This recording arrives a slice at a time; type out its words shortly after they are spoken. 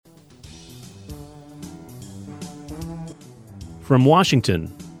From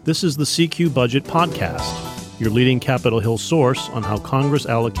Washington, this is the CQ Budget Podcast, your leading Capitol Hill source on how Congress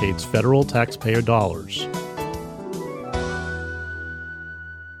allocates federal taxpayer dollars.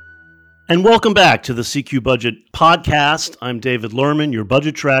 And welcome back to the CQ Budget Podcast. I'm David Lerman, your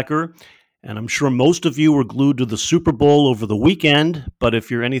budget tracker, and I'm sure most of you were glued to the Super Bowl over the weekend, but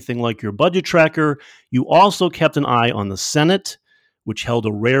if you're anything like your budget tracker, you also kept an eye on the Senate, which held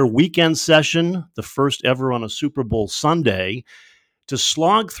a rare weekend session, the first ever on a Super Bowl Sunday, to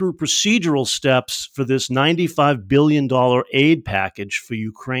slog through procedural steps for this $95 billion aid package for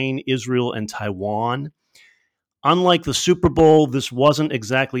Ukraine, Israel, and Taiwan. Unlike the Super Bowl, this wasn't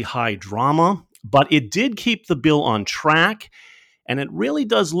exactly high drama, but it did keep the bill on track, and it really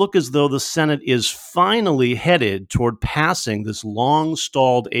does look as though the Senate is finally headed toward passing this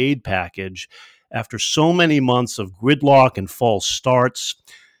long-stalled aid package after so many months of gridlock and false starts.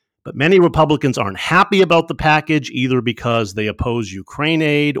 But many Republicans aren't happy about the package, either because they oppose Ukraine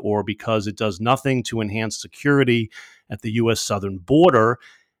aid or because it does nothing to enhance security at the U.S. southern border.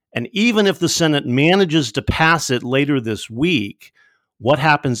 And even if the Senate manages to pass it later this week, what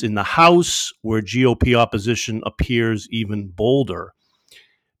happens in the House, where GOP opposition appears even bolder?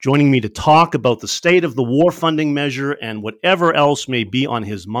 Joining me to talk about the state of the war funding measure and whatever else may be on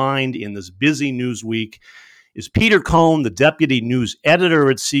his mind in this busy news week is Peter Cohn, the deputy news editor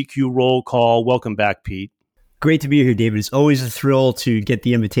at CQ Roll Call. Welcome back, Pete. Great to be here, David. It's always a thrill to get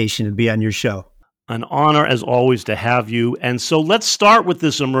the invitation to be on your show. An honor, as always, to have you. And so let's start with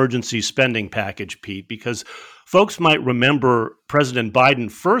this emergency spending package, Pete, because folks might remember President Biden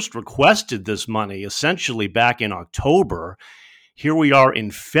first requested this money essentially back in October. Here we are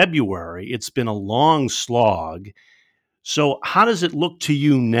in February. It's been a long slog. So how does it look to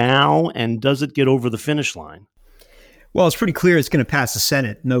you now, and does it get over the finish line? Well, it's pretty clear it's going to pass the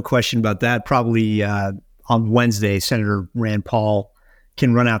Senate. No question about that. Probably on Wednesday, Senator Rand Paul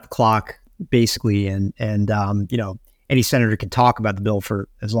can run out the clock, basically, and any senator can talk about the bill for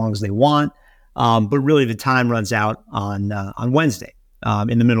as long as they want. But really, the time runs out on Wednesday,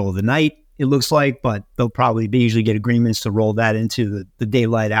 in the middle of the night, it looks like. But they usually get agreements to roll that into the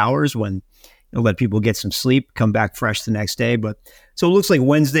daylight hours when let people get some sleep, come back fresh the next day. But so it looks like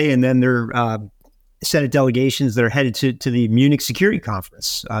Wednesday, and then there are Senate delegations that are headed to the Munich Security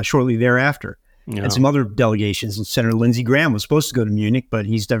Conference shortly thereafter. Yeah. And some other delegations. Senator Lindsey Graham was supposed to go to Munich, but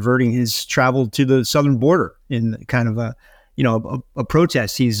he's diverting his travel to the southern border in kind of a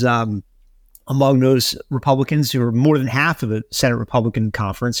protest. He's among those Republicans who are more than half of the Senate Republican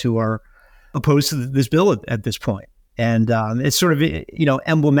Conference who are opposed to this bill at this point. And it's sort of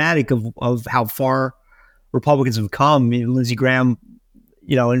emblematic of how far Republicans have come. Lindsey Graham,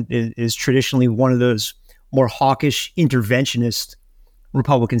 is traditionally one of those more hawkish interventionist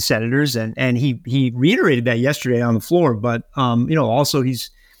Republican senators, and he reiterated that yesterday on the floor. But also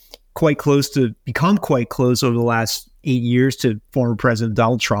he's become quite close over the last 8 years to former President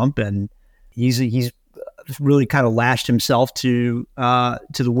Donald Trump, and he's really kind of lashed himself to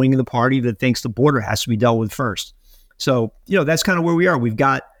the wing of the party that thinks the border has to be dealt with first. So that's kind of where we are. We've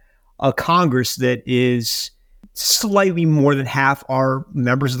got a Congress that is slightly more than half are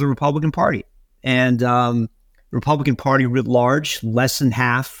members of the Republican Party, and Republican Party writ large, less than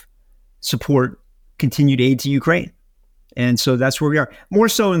half support continued aid to Ukraine. And so that's where we are. More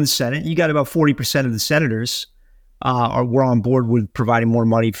so in the Senate, you got about 40% of the senators were on board with providing more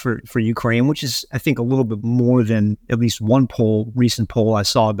money for Ukraine, which is, I think, a little bit more than at least one recent poll I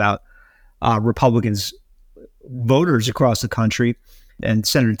saw about Republicans voters across the country. And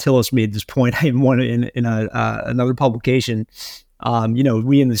Senator Tillis made this point in another publication.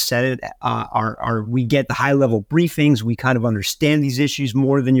 We in the Senate we get the high level briefings. We kind of understand these issues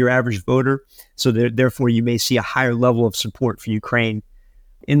more than your average voter. So therefore, you may see a higher level of support for Ukraine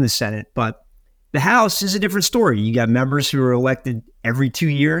in the Senate. But the House is a different story. You got members who are elected every 2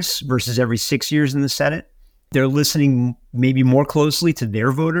 years versus every 6 years in the Senate. They're listening maybe more closely to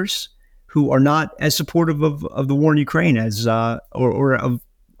their voters who are not as supportive of the war in Ukraine or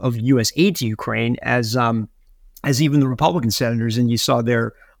of U.S. aid to Ukraine as even the Republican senators. And you saw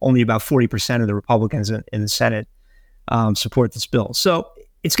there only about 40% of the Republicans in the Senate support this bill. So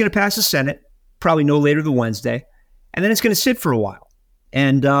it's going to pass the Senate, probably no later than Wednesday, and then it's going to sit for a while.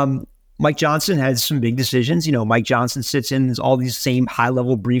 And Mike Johnson has some big decisions. Mike Johnson sits in all these same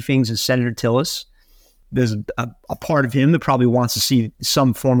high-level briefings as Senator Tillis. There's a part of him that probably wants to see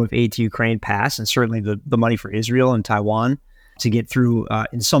some form of aid to Ukraine pass, and certainly the money for Israel and Taiwan to get through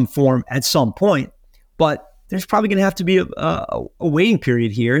in some form at some point. But there's probably going to have to be a waiting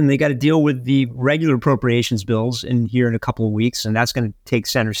period here, and they got to deal with the regular appropriations bills in a couple of weeks, and that's going to take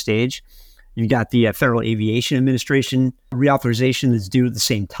center stage. You've got the Federal Aviation Administration reauthorization that's due at the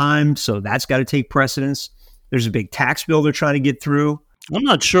same time, so that's got to take precedence. There's a big tax bill they're trying to get through. I'm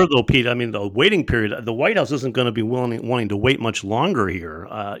not sure, though, Pete. I mean, the waiting period, the White House isn't going to be wanting to wait much longer here.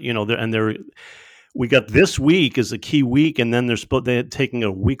 We got this week as a key week, and then they're taking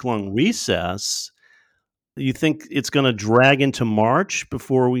a week-long recess. You think it's going to drag into March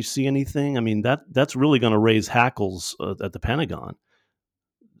before we see anything? I mean, that's really going to raise hackles at the Pentagon,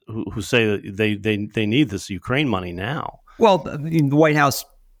 who say that they need this Ukraine money now. Well, the White House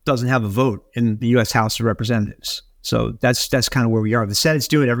doesn't have a vote in the U.S. House of Representatives, so that's kind of where we are. The Senate's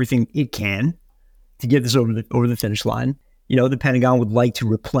doing everything it can to get this over the finish line. The Pentagon would like to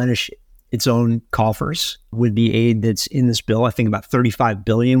replenish its own coffers with the aid that's in this bill. I think about $35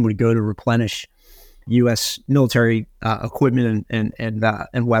 billion would go to replenish U.S. military equipment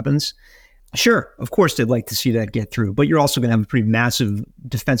and weapons. Sure, of course, they'd like to see that get through, but you're also going to have a pretty massive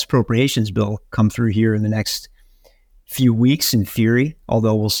defense appropriations bill come through here in the next few weeks, in theory.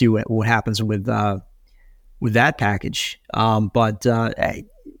 Although we'll see what happens with that package. But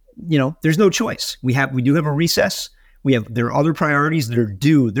there's no choice. We do have a recess. There are other priorities that are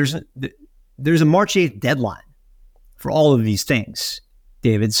due. There's a March 8th deadline for all of these things,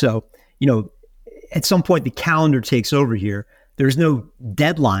 David. So, at some point the calendar takes over here. There's no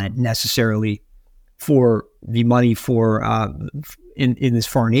deadline necessarily for the money for in this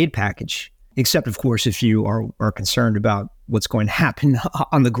foreign aid package, except of course if you are concerned about what's going to happen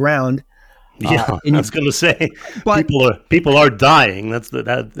on the ground. Yeah, I was going to say, but people are dying.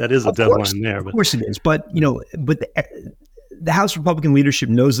 That is a deadline there. Of course it is. But the House Republican leadership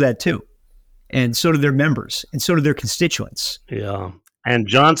knows that too, and so do their members, and so do their constituents. Yeah, and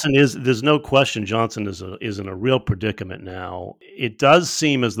Johnson there's no question. Johnson is in a real predicament now. It does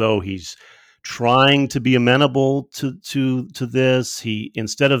seem as though he's trying to be amenable to this. He,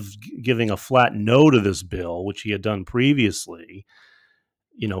 instead of giving a flat no to this bill, which he had done previously.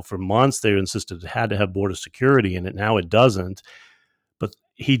 For months they insisted it had to have border security in it. Now it doesn't. But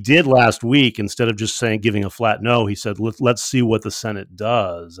he did last week, instead of just giving a flat no, he said, let's see what the Senate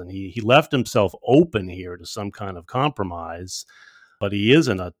does. And he left himself open here to some kind of compromise. But he is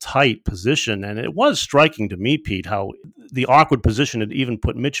in a tight position. And it was striking to me, Pete, how the awkward position had even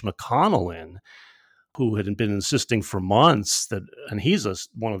put Mitch McConnell in, who had been insisting for months and he's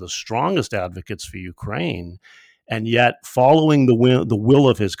one of the strongest advocates for Ukraine. And yet, following the will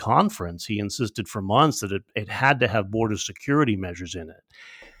of his conference, he insisted for months that it had to have border security measures in it.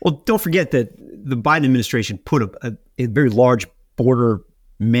 Well, don't forget that the Biden administration put a very large border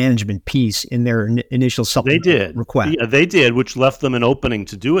management piece in their initial supplemental request. Yeah, they did, which left them an opening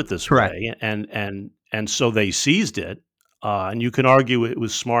to do it this Correct. way. And so they seized it. And you can argue it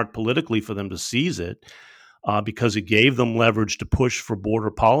was smart politically for them to seize it because it gave them leverage to push for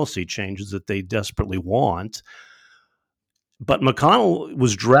border policy changes that they desperately want. But McConnell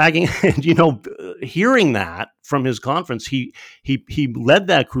was dragging, and hearing that from his conference, he led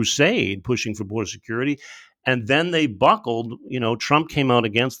that crusade pushing for border security, and then they buckled. Trump came out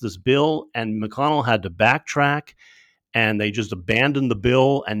against this bill, and McConnell had to backtrack, and they just abandoned the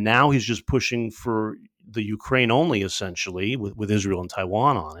bill, and now he's just pushing for the Ukraine only, essentially, with Israel and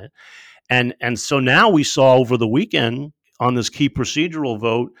Taiwan on it, and so now we saw over the weekend on this key procedural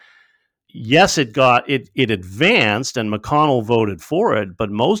vote. Yes, it advanced, and McConnell voted for it,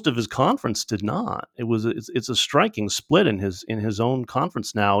 but most of his conference did not. It's a striking split in his own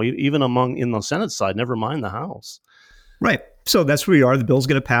conference now, even in the Senate side. Never mind the House. Right. So that's where we are. The bill's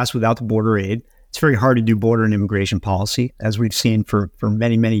going to pass without the border aid. It's very hard to do border and immigration policy, as we've seen for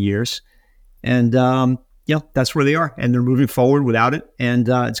many, many years, and that's where they are, and they're moving forward without it, and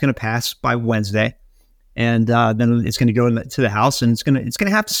it's going to pass by Wednesday. And then it's going to go to the House, and it's going to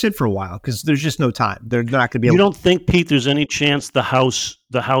have to sit for a while because there's just no time. They're not going to be able. You don't think, Pete, there's any chance the House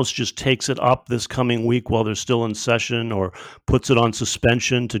just takes it up this coming week while they're still in session, or puts it on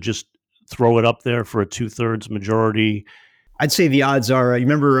suspension to just throw it up there for a 2/3 majority? I'd say the odds are. You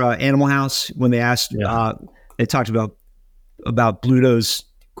remember Animal House when they asked? Yeah. They talked about Bluto's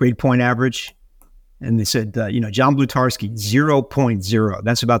grade point average, and they said John Blutarski 0.0.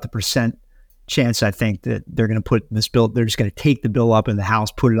 That's about the percent chance, I think, that they're going to put this bill. They're just going to take the bill up in the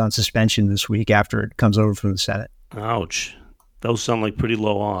House, put it on suspension this week after it comes over from the Senate. Ouch. Those sound like pretty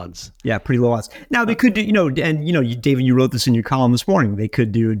low odds. Yeah, pretty low odds. Now they could do, David, you wrote this in your column this morning. They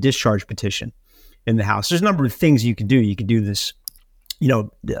could do a discharge petition in the House. There's a number of things you could do. You could do this,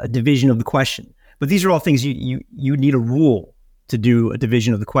 a division of the question. But these are all things you need a rule to do a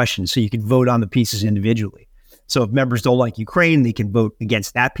division of the question, so you can vote on the pieces individually. So if members don't like Ukraine, they can vote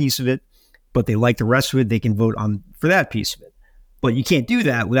against that piece of it. But they like the rest of it, they can vote for that piece of it. But you can't do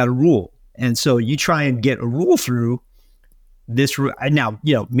that without a rule. And so you try and get a rule through this. Now,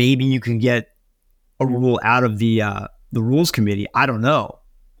 maybe you can get a rule out of the rules committee. I don't know.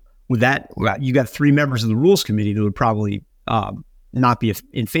 With that, you got 3 members of the rules committee that would probably not be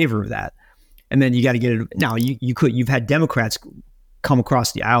in favor of that. And then you got to get it. Now, you've had Democrats come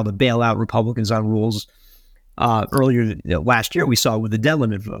across the aisle to bail out Republicans on rules. Earlier last year, we saw with the debt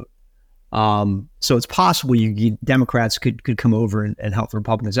limit vote. So it's possible Democrats could come over and help the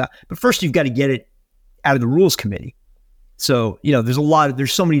Republicans out. But first, you've got to get it out of the rules committee. So,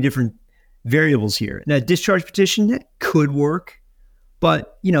 there's so many different variables here. Now, discharge petition, that could work.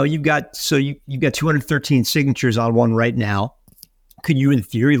 But, you've got 213 signatures on one right now. Could you, in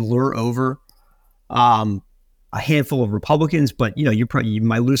theory, lure over a handful of Republicans? But, you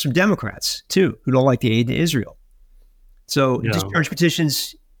might lose some Democrats, too, who don't like the aid to Israel. So discharge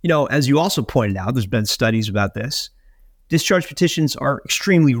petitions, as you also pointed out, there's been studies about this. Discharge petitions are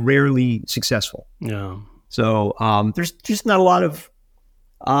extremely rarely successful. Yeah. So there's just not a lot of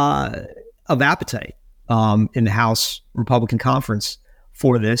appetite in the House Republican Conference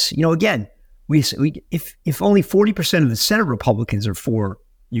for this. Again, if only 40% of the Senate Republicans are for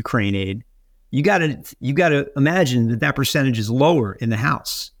Ukraine aid, you got to imagine that percentage is lower in the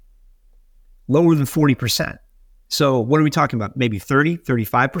House, lower than 40%. So what are we talking about? Maybe 30,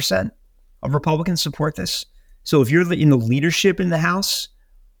 35% of Republicans support this. So if you're in the leadership in the House,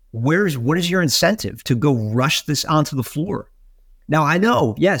 what is your incentive to go rush this onto the floor? Now, I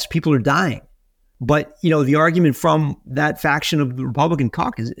know, yes, people are dying, but the argument from that faction of the Republican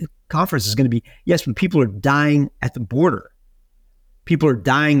conference is going to be, yes, but people are dying at the border. People are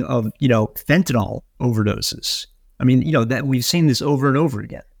dying of, fentanyl overdoses. I mean, that we've seen this over and over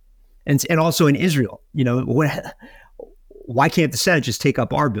again. And also in Israel, why can't the Senate just take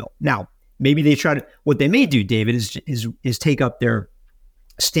up our bill? Now, maybe they what they may do, David, is take up their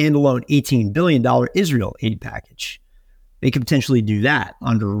standalone $18 billion Israel aid package. They could potentially do that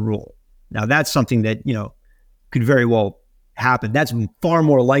under a rule. Now, that's something that, could very well happen. That's far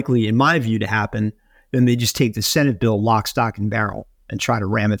more likely, in my view, to happen than they just take the Senate bill lock, stock, and barrel and try to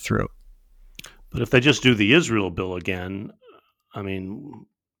ram it through. But if they just do the Israel bill again, I mean,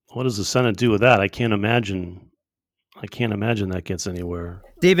 what does the Senate do with that? I can't imagine that gets anywhere.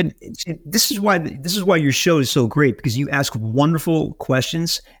 David, this is why your show is so great, because you ask wonderful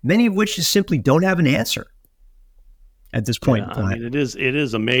questions, many of which you simply don't have an answer at this point. Yeah, I mean, it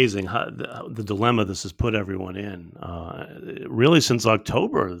is amazing how the dilemma this has put everyone in. Really, since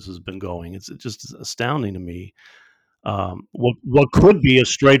October, this has been going. It's just astounding to me. What could be a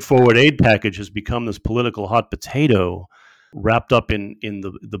straightforward aid package has become this political hot potato wrapped up in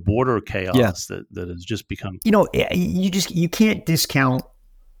the border chaos that has just become. You can't discount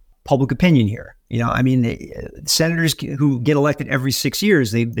public opinion here. I mean, senators who get elected every 6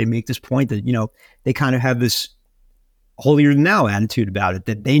 years, they make this point that, they kind of have this holier than thou attitude about it,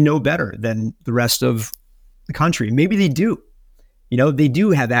 that they know better than the rest of the country. Maybe they do. They do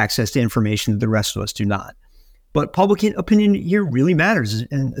have access to information that the rest of us do not. But public opinion here really matters,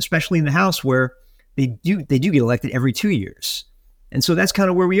 and especially in the House, where they do get elected every 2 years. And so that's kind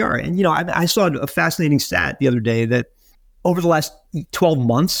of where we are. And, I saw a fascinating stat the other day that over the last 12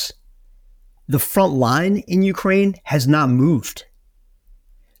 months, the front line in Ukraine has not moved.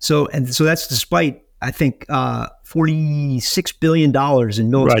 So that's despite, I think, $46 billion in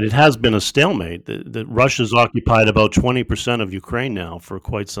military. Right. It has been a stalemate. That Russia's occupied about 20% of Ukraine now for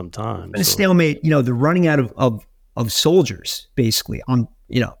quite some time. A stalemate, they're running out of soldiers, basically.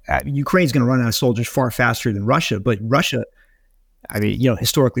 Ukraine's going to run out of soldiers far faster than Russia, but Russia,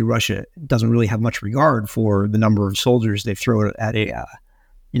 historically, Russia doesn't really have much regard for the number of soldiers they throw at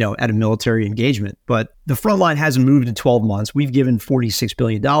a military engagement. But the front line hasn't moved in 12 months. We've given $46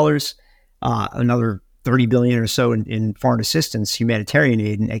 billion, another $30 billion or so in foreign assistance, humanitarian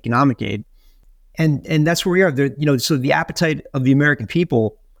aid, and economic aid, and that's where we are. So the appetite of the American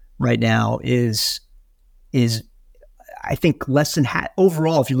people right now is I think less than half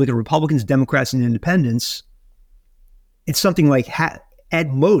overall. If you look at Republicans, Democrats, and Independents, it's something like at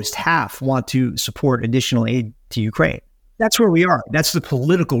most half want to support additional aid to Ukraine. That's where we are. That's the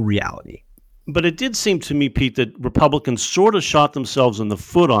political reality. But it did seem to me, Pete, that Republicans sort of shot themselves in the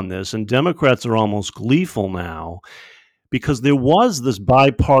foot on this, and Democrats are almost gleeful now, because there was this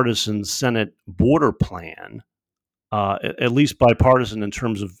bipartisan Senate border plan, at least bipartisan in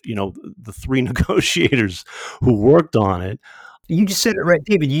terms of, the 3 negotiators who worked on it. You just said it right,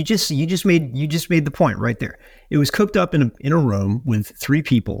 David. You just made the point right there. It was cooked up in a room with 3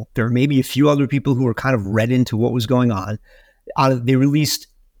 people. There were maybe a few other people who were kind of read into what was going on. They released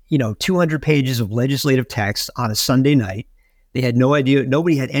 200 pages of legislative text on a Sunday night. They had no idea.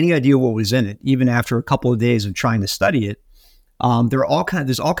 Nobody had any idea what was in it, even after a couple of days of trying to study it.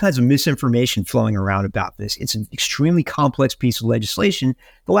 There's all kinds of misinformation flowing around about this. It's an extremely complex piece of legislation.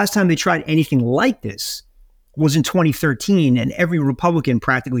 The last time they tried anything like this was in 2013, and every Republican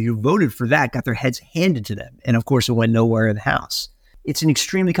practically who voted for that got their heads handed to them. And of course, it went nowhere in the House. It's an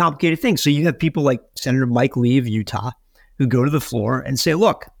extremely complicated thing. So you have people like Senator Mike Lee of Utah who go to the floor and say,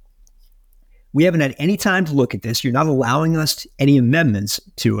 look, we haven't had any time to look at this. You're not allowing us any amendments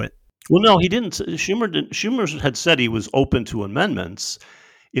to it. Well, no, he didn't. Schumer had said he was open to amendments.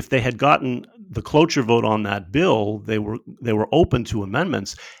 If they had gotten the cloture vote on that bill, they were open to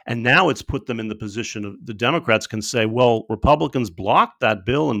amendments. And now it's put them in the position of the Democrats can say, well, Republicans blocked that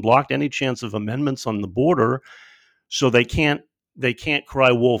bill and blocked any chance of amendments on the border, so they can't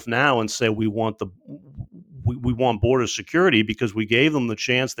cry wolf now and say we want border security because we gave them the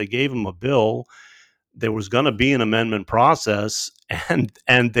chance. They gave them a bill. There was going to be an amendment process, and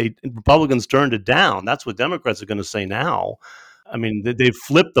Republicans turned it down. That's what Democrats are going to say now. I mean, they've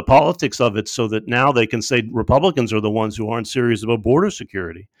flipped the politics of it so that now they can say Republicans are the ones who aren't serious about border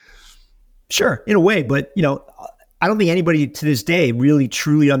security. Sure, in a way, but I don't think anybody to this day really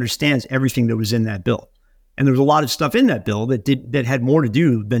truly understands everything that was in that bill. And there was a lot of stuff in that bill that had more to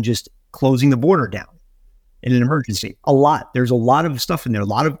do than just closing the border down in an emergency. There's a lot of stuff in there, a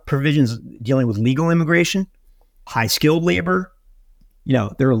lot of provisions dealing with legal immigration, high skilled labor.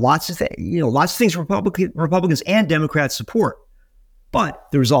 There are lots of things Republicans and Democrats support. But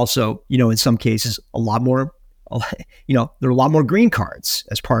there's also, in some cases, there are a lot more green cards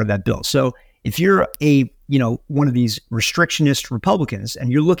as part of that bill. So if you're one of these restrictionist Republicans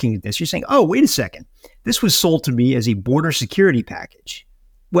and you're looking at this, you're saying, oh, wait a second, this was sold to me as a border security package.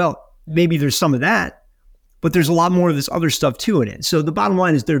 Well, maybe there's some of that, but there's a lot more of this other stuff too in it. So the bottom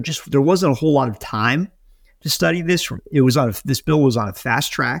line is there wasn't a whole lot of time to study this. This bill was on a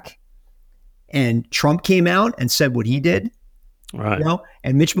fast track, and Trump came out and said what he did. Right.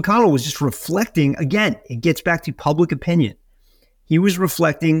 And Mitch McConnell was just reflecting. Again, it gets back to public opinion. He was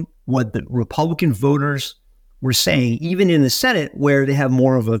reflecting what the Republican voters were saying, even in the Senate, where they have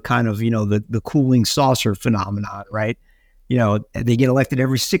more of a kind of, the cooling saucer phenomenon, right? They get elected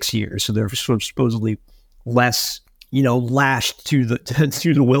every 6 years, so they're sort of supposedly less, lashed to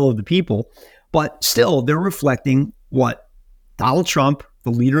the will of the people. But still, they're reflecting what Donald Trump, the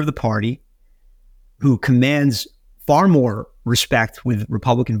leader of the party, who commands far more respect with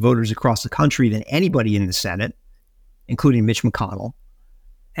Republican voters across the country than anybody in the Senate, including Mitch McConnell.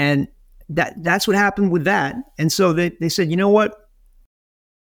 And that's what happened with that. And so they said, you know what?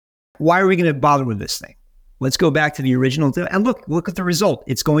 Why are we going to bother with this thing? Let's go back to the original. And look at the result.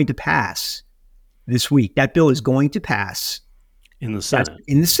 It's going to pass this week. That bill is going to pass in the Senate.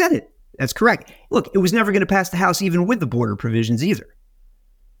 In the Senate. That's correct. Look, it was never going to pass the House, even with the border provisions either.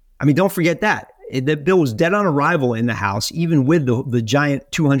 I mean, don't forget that. The bill was dead on arrival in the House, even with the giant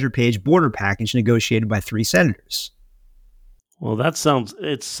 200-page border package negotiated by 3 senators. Well,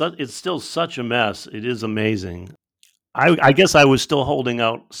 it's still such a mess. It is amazing. I guess I was still holding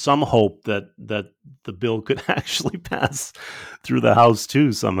out some hope that the bill could actually pass through the House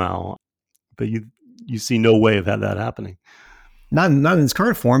too somehow. But you see no way of that happening. Not in its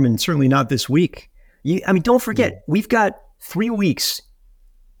current form, and certainly not this week. Don't forget, we've got 3 weeks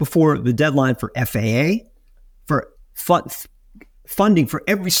before the deadline for FAA, for funding for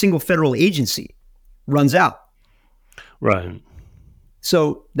every single federal agency runs out. Right.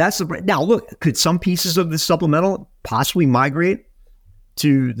 So now look, could some pieces of the supplemental possibly migrate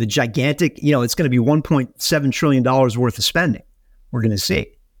to the gigantic, it's going to be $1.7 trillion worth of spending we're going to see.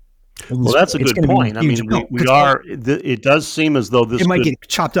 Well, that's a good point. I mean, it does seem as though this might get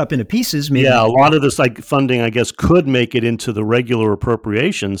chopped up into pieces. Maybe. Yeah, a lot of this funding, I guess, could make it into the regular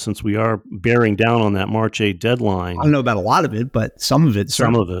appropriation since we are bearing down on that March 8 deadline. I don't know about a lot of it, but some of it.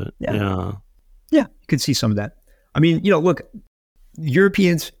 Some of it, yeah. Yeah, you could see some of that. I mean, look,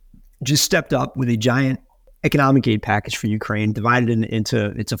 Europeans just stepped up with a giant economic aid package for Ukraine, divided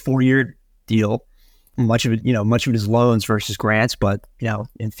into it's a 4-year deal. Much of it is loans versus grants, but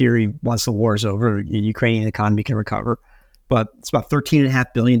in theory, once the war is over, the Ukrainian economy can recover. But it's about $13.5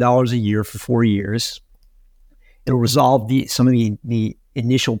 billion a year for 4 years. It'll resolve some of the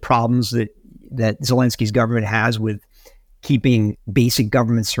initial problems that Zelensky's government has with keeping basic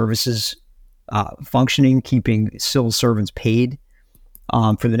government services functioning, keeping civil servants paid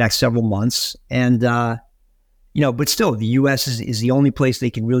for the next several months, and but still, the U.S. is the only place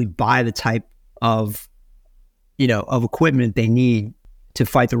they can really buy the type of equipment they need to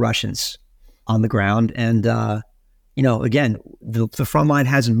fight the Russians on the ground. And, again, the front line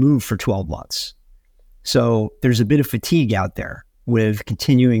hasn't moved for 12 months. So there's a bit of fatigue out there with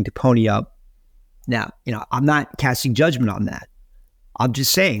continuing to pony up. Now, I'm not casting judgment on that. I'm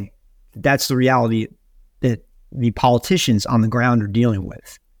just saying that's the reality that the politicians on the ground are dealing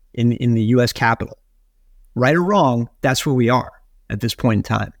with in the U.S. Capitol. Right or wrong, that's where we are at this point in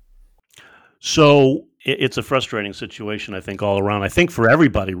time. So it's a frustrating situation, I think, all around. I think for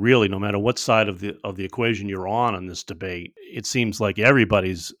everybody, really, no matter what side of the equation you're on this debate, it seems like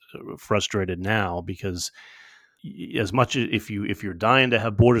everybody's frustrated now because as much as if you're dying to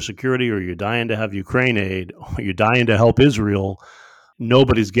have border security or you're dying to have Ukraine aid or you're dying to help Israel,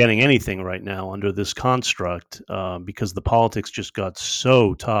 nobody's getting anything right now under this construct because the politics just got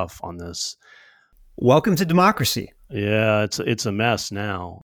so tough on this. Welcome to democracy. Yeah, it's a mess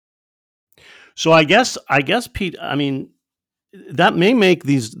now. So I guess Pete, I mean, that may make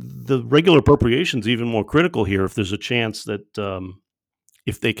the regular appropriations even more critical here if there's a chance that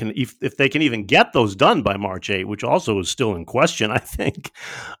if they can even get those done by March 8, which also is still in question, I think.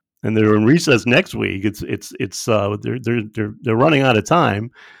 And they're in recess next week. They're running out of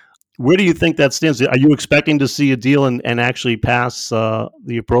time. Where do you think that stands? Are you expecting to see a deal and actually pass the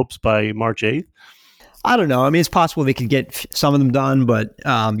appropes by March 8th? I don't know. I mean, it's possible they could get some of them done, but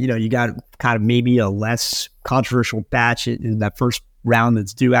you got kind of maybe a less controversial batch in that first round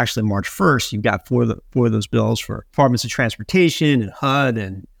that's due actually March 1st. You've got four of those bills for Departments of Transportation and HUD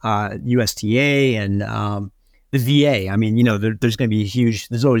and USTA and the VA. I mean, there's going to be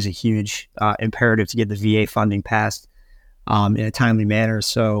there's always a huge imperative to get the VA funding passed in a timely manner.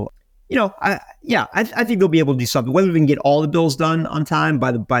 So, I think they'll be able to do something. Whether we can get all the bills done on time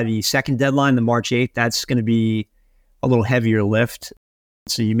by the second deadline, the March 8th, that's going to be a little heavier lift.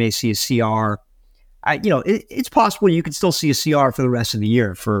 So you may see a CR. It's possible you could still see a CR for the rest of the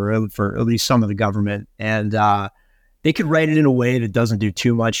year for at least some of the government, and they could write it in a way that doesn't do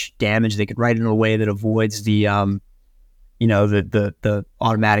too much damage. They could write it in a way that avoids the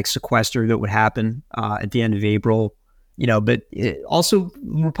automatic sequester that would happen at the end of April. But also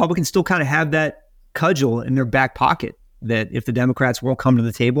Republicans still kind of have that cudgel in their back pocket that if the Democrats won't come to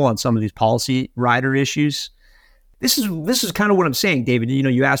the table on some of these policy rider issues, this is kind of what I'm saying, David.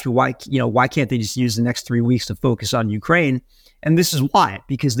 You asked me why can't they just use the next 3 weeks to focus on Ukraine? And this is why,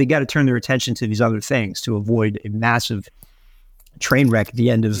 because they got to turn their attention to these other things to avoid a massive train wreck at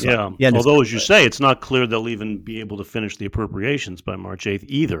the end of Although, as you say, it's not clear they'll even be able to finish the appropriations by March 8th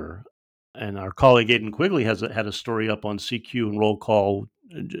either. And our colleague Aidan Quigley had a story up on CQ and Roll Call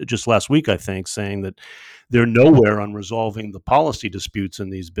just last week, I think, saying that they're nowhere on resolving the policy disputes in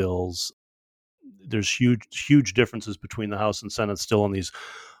these bills. There's huge differences between the House and Senate still on these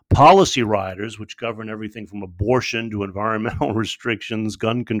policy riders, which govern everything from abortion to environmental restrictions,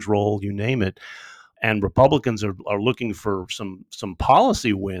 gun control, you name it. And Republicans are looking for some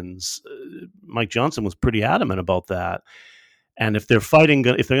policy wins. Mike Johnson was pretty adamant about that. And if they're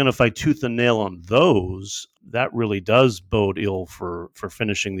going to fight tooth and nail on those, that really does bode ill for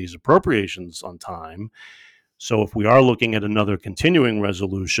finishing these appropriations on time. So if we are looking at another continuing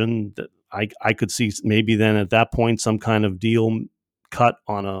resolution, that I could see maybe then at that point some kind of deal cut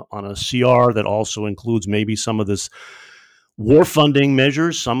on a CR that also includes maybe some of this war funding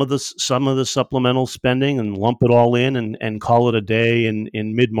measures, some of the supplemental spending, and lump it all in and call it a day in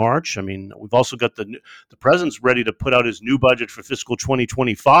mid-March. I mean, we've also got the president's ready to put out his new budget for fiscal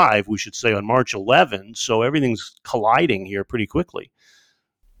 2025, we should say on March 11. So everything's colliding here pretty quickly.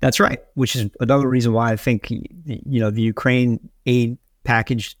 That's right, which is another reason why I think the Ukraine aid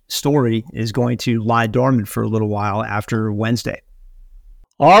package story is going to lie dormant for a little while after Wednesday.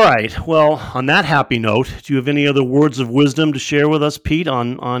 All right. Well, on that happy note, do you have any other words of wisdom to share with us, Pete,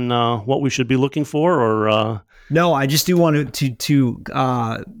 on what we should be looking for? Or No, I just do want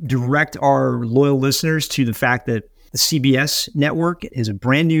to direct our loyal listeners to the fact that the CBS network is a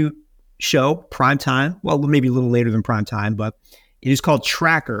brand new show, prime time. Well, maybe a little later than prime time, but it is called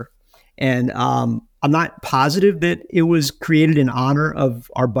Tracker. And I'm not positive that it was created in honor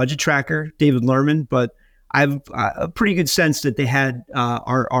of our budget tracker, David Lerman, but I have a pretty good sense that they had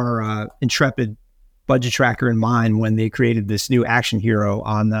our intrepid budget tracker in mind when they created this new action hero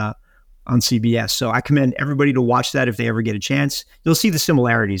on CBS. So I commend everybody to watch that if they ever get a chance. You'll see the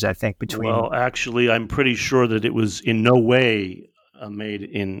similarities, I think, between. Well, actually, I'm pretty sure that it was in no way made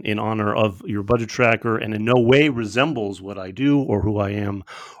in honor of your budget tracker, and in no way resembles what I do or who I am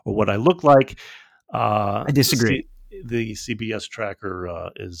or what I look like. I disagree. The CBS tracker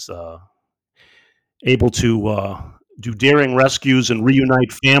is able to do daring rescues and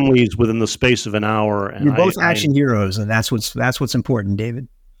reunite families within the space of an hour. And you're both action heroes, and that's what's important, David.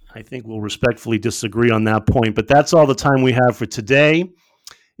 I think we'll respectfully disagree on that point, but that's all the time we have for today.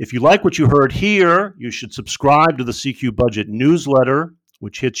 If you like what you heard here, you should subscribe to the CQ Budget newsletter,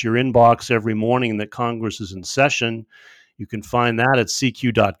 which hits your inbox every morning that Congress is in session. You can find that at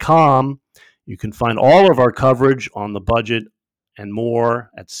cq.com. You can find all of our coverage on the budget and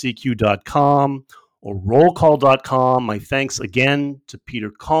more at cq.com or rollcall.com. My thanks again to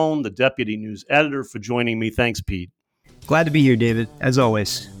Peter Cohn, the Deputy News Editor, for joining me. Thanks, Pete. Glad to be here, David, as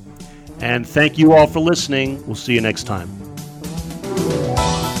always. And thank you all for listening. We'll see you next time.